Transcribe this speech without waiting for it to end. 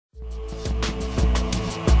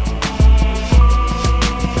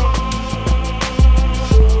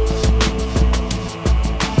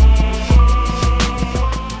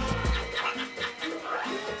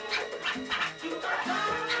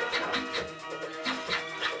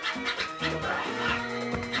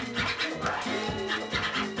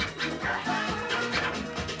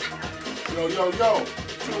Yo,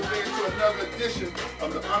 tuned in to another edition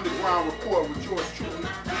of the Underground Report with yours truly.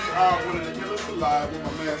 We are one of the illest alive with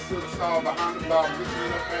my man Silk Saul behind the bar, mixing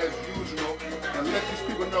it up as usual, and let these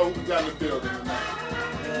people know who we got in the building tonight.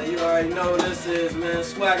 Yeah, you already know who this is, man.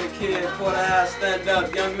 Swagger Kid, Porterhouse, stand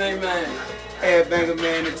up, young man. Head Bangaz,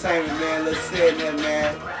 man, entertainment, man. Let's say it there,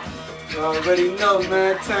 man. You already know,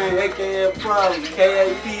 man. Tang, aka Problem,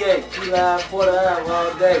 KAPH, we live Porterhouse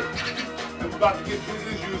all day. And we're about to get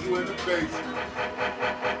busy as usual in the base.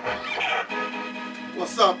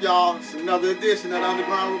 What's up, y'all? It's another edition of the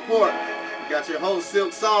Underground Report. We got your host,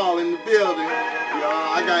 Silk Saul, in the building.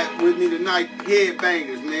 I got with me tonight Head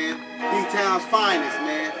Bangaz, man. D-Town's finest,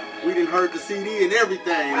 man. We done heard the CD and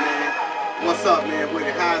everything, man. What's up, man? What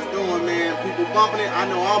how's it going, man? People bumping it? I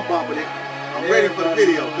know I'm bumping it. I'm ready for the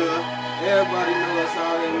video, cuz. Everybody know us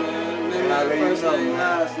out here, man. Maybe first name,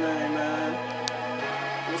 last name, man.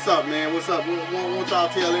 What's up, man? What's up? Won't y'all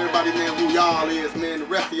tell everybody, man, who y'all is, man, the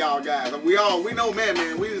rest of y'all guys. We know,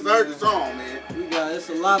 man, we just heard the song, man. It's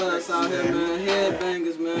a lot of us out here, man. Head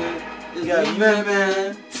Bangaz, man. It's got me,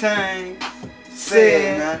 man, Tang,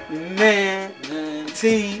 Said, man,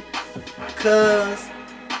 T, Cuz.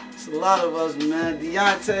 It's a lot of us, man.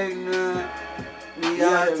 Deontay, man. We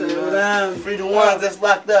out here, man. Free the ones that's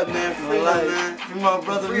locked up, man. Free them, man. Free my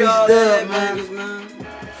brother Reese Dub, man.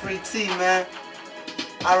 Free T, man.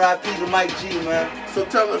 R.I.P. to Mike G, man. So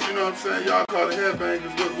tell us, you know what I'm saying, y'all call the Head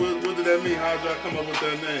Bangaz. What did that mean? How did y'all come up with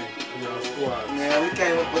that name in y'all squad? Man, we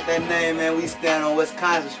came up with that name, man. We stand on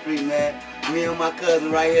Wisconsin Street, man. Me and my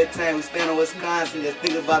cousin right here, Tang, we stand on Wisconsin, just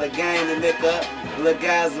think about a game to make up. Little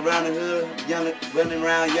guys around the hood, running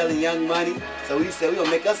around yelling Young Money. So we said we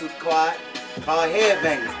gonna make us a squad called Head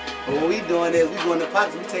Bangaz. But what we doing is we go in the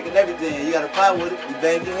pockets, we taking everything. You got a problem with it, you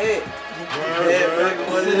bang your head.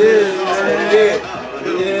 What it is, man.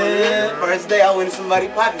 Yeah. First day I went in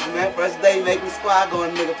somebody's pockets, man. First day make me squad, go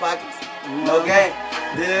in nigga pockets. No game.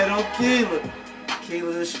 Dead on Keeler.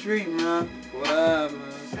 Keeler the street, man. What up,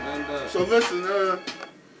 man? Stand up. So listen,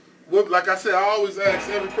 like I said, I always ask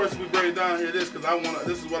every person we bring down here this because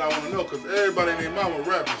this is what I want to know, because everybody named mama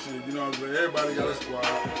rap and shit, you know what I'm saying? Everybody got a squad.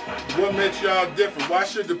 What makes y'all different? Why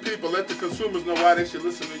should the people, let the consumers know why they should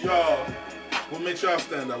listen to y'all? What makes y'all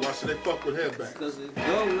stand out? Why should they fuck with Head Bangaz? Because it's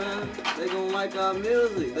dope, man. They gonna like our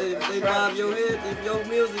music. They vibe your head. If your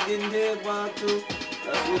music getting head vibe too,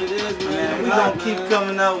 that's what it is, man. We gonna keep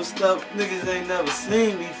coming out with stuff niggas ain't never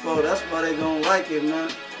seen before. That's why they gonna like it, man.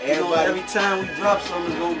 Every time we drop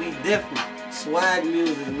something, it's gonna be different. Swag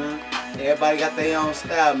music, man. Everybody got their own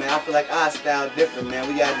style, man. I feel like our style different, man.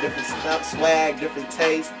 We got different stuff, swag, different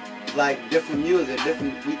taste, like different music,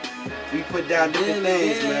 we put down different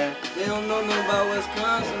things, man. They don't know nothing about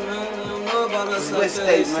Wisconsin, man. They don't know about us West up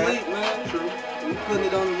there. State, man. Sleep, man. True. We putting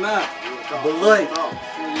it on the map. But look,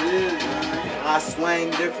 It is, man. our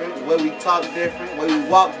slang different, the way we talk different, the way we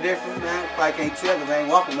walk different, man. Probably can't tell because I ain't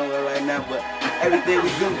walking nowhere right now, but everything we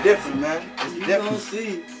do different, man. It's different. Gonna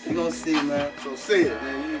see. You gonna see, man. So say it,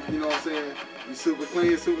 man. You know what I'm saying? You super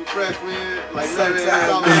clean, super fresh, man. Like sometimes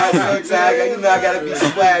you know I gotta be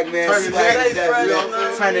swag, man.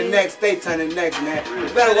 Turn the next, turn the next, man.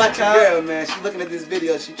 You better watch your girl, man. She looking at this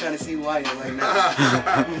video, she trying to see who I am right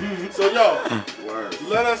now. So yo,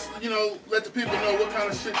 let us, let the people know what kind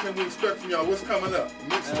of shit can we expect from y'all. What's coming up?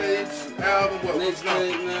 Mixtapes, album, what?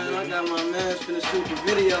 Mixtape, man. I got my man finna shoot the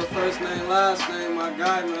video. First name, last name, my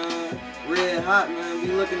guy, man. Red Hot, man.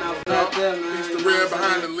 Be looking out for that there, man. Mr. Red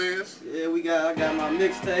behind the lens. Yeah, I got my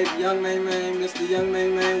mixtape, Young Man, Mr. Young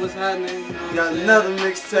Man, what's happening? You know we got another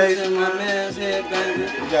mixtape, my man's Head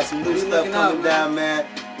Bangaz. We got some new stuff coming down, man.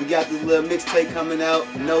 We got this little mixtape coming out,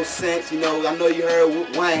 No Sense. I know you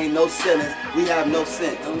heard Wayne, No Ceilings. We have No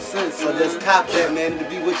Sense. No Sense, so just cop that, man. It'll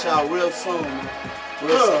be with y'all real soon, man.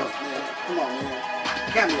 Real soon. Come on,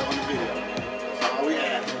 man. Cameo on the video. That's all we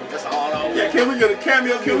have. That's all I want. Yeah, can we get a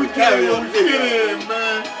cameo? Can we get in,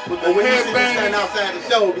 man? With the Head Bangaz stand outside the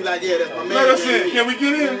show, be like, yeah, that's my man. Let us in. Can we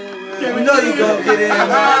get in? We know you gonna get in,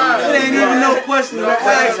 man. It ain't even no question.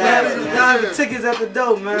 Y'all the tickets at the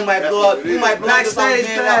door, man. We might blow up. We might blow this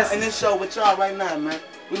backstage pass in this show with y'all right now, man.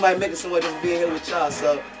 We might make it somewhere just being here with y'all.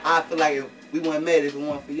 So I feel like if we wouldn't made it if it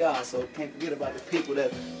weren't for y'all. So can't forget about the people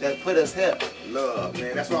that put us here. Love,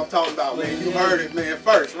 man. That's what I'm talking about, man. You heard it, man.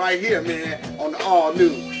 First, right here, man, on the all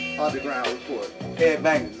new Underground Report. Head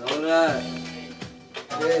Bangaz. Alright.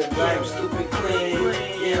 Yeah, I'm stupid clean,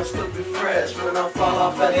 yeah, I'm stupid fresh. When I fall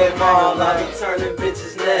off at the mall, I be turning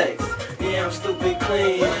bitches necks. Yeah, I'm stupid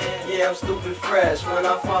clean, yeah, I'm stupid fresh. When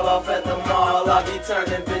I fall off at the mall, I be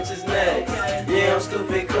turning bitches necks. Yeah, I'm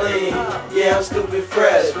stupid clean. Yeah, I'm stupid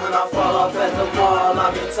fresh. When I fall off at the mall,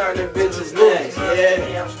 I be turning bitches necks.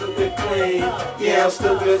 Yeah, I'm stupid clean. Yeah, I'm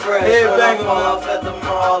stupid fresh. When I fall off at the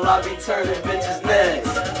mall, I be turning bitches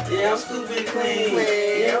necks. Yeah, I'm stupid clean.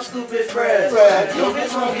 Yeah, I'm stupid fresh. Yo,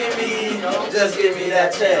 bitch won't give me, just give me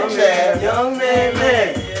that check. Young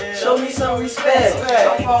man, show me some respect.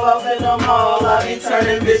 I fall off in the mall, I be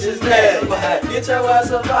turning bitches necks. Get your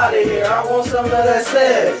ass up out of here, I want some of that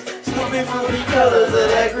sex. Stupid fruity colors of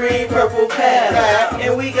that green purple path.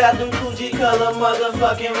 And we got them Fuji color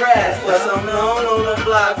motherfucking rats. Plus I'm known on the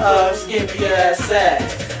block for skimpy ass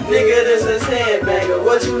sacks. Nigga, this is Head Banger,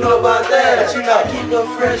 what you know about that? You know, keep a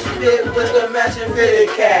fresh fit with the matching fitted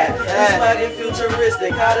cap. You swaggin'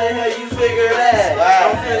 futuristic, how the hell you figure that?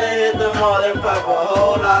 I'm finna hit the mall and pop a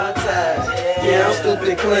whole lot of tags. Yeah, I'm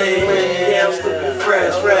stupid clean, yeah, I'm stupid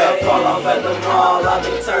fresh. When I fall off at the mall, I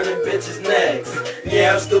be turning bitches necks.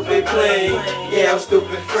 Yeah, I'm stupid clean, yeah, I'm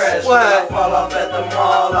stupid fresh. When I fall off at the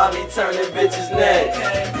mall, I be turning bitches necks.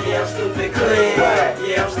 Yeah, I'm stupid clean,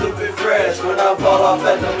 yeah, I'm stupid fresh. When I fall off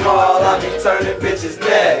at the mall, I be turning bitches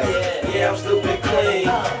necks. Yeah, I'm stupid clean,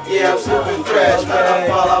 yeah, I'm stupid fresh. When I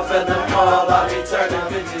fall off at the mall, I be turning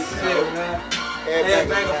bitches necks. Head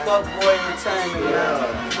Banger fuck boy entertainment,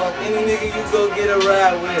 man. Fuck any nigga you go get a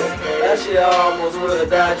ride with. That shit almost would've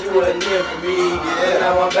died, you wasn't here for me.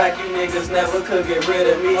 Now I'm back, you niggas never could get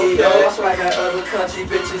rid of me. That's why I got other country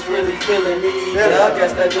bitches really feeling me. I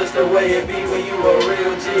guess that's just the way it be when you a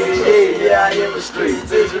real G. Yeah, I in the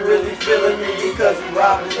streets, is you really feeling me? Cause you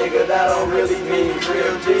robbed a nigga, that don't really mean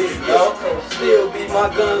real G. Yo, still be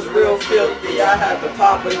my guns real filthy. I had to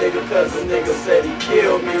pop a nigga cause the nigga said he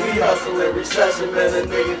killed me. We hustle in recession. Man, a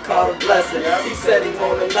nigga called a blessing. He said he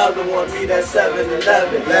want another one, be that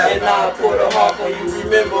 7-11. And now I put a hawk on you,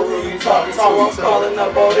 remember who you talking to. I'm calling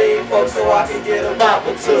up all these folks so I can get a bop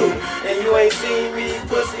or two. And you ain't seen me,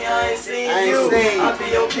 pussy, I ain't seen you. I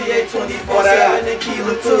be on PA 24/7 and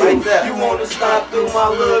Kilo too. You wanna stop through my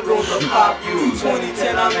little goons to pop you.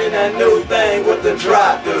 2010, I'm in that new thing with the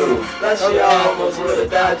drop through. That shit almost would've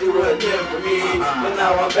died, you wasn't here for me. But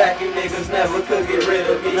now I'm back, you niggas never could get rid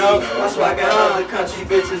of me. That's why I got other country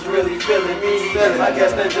bitches really feeling me. I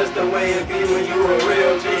guess that's just the way it be when you a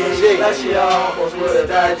real G. That shit almost would've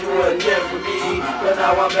died, you wasn't here for me. But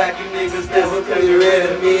now I'm back, you niggas never could get rid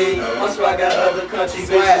of me. That's why I got other country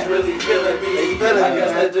bitches really feeling me. I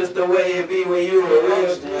guess that's just the way it be when you a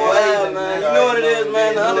real G. Yeah, man. You know what it is,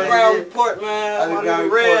 man. The Underground Report, man.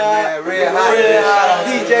 Underground Report, man. Red Hot.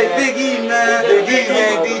 DJ Big E, man. Big E,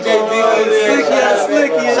 man. DJ Big E.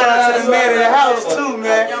 Slicky. Shout out to the man in the house, too,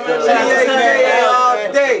 man. Shout out to the man all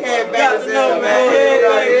day. Got to know, man. Head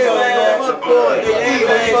Bangaz, man. Fuck boy.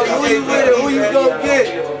 Who you with it? Who you go get?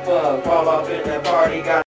 Fall off in that party,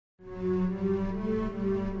 got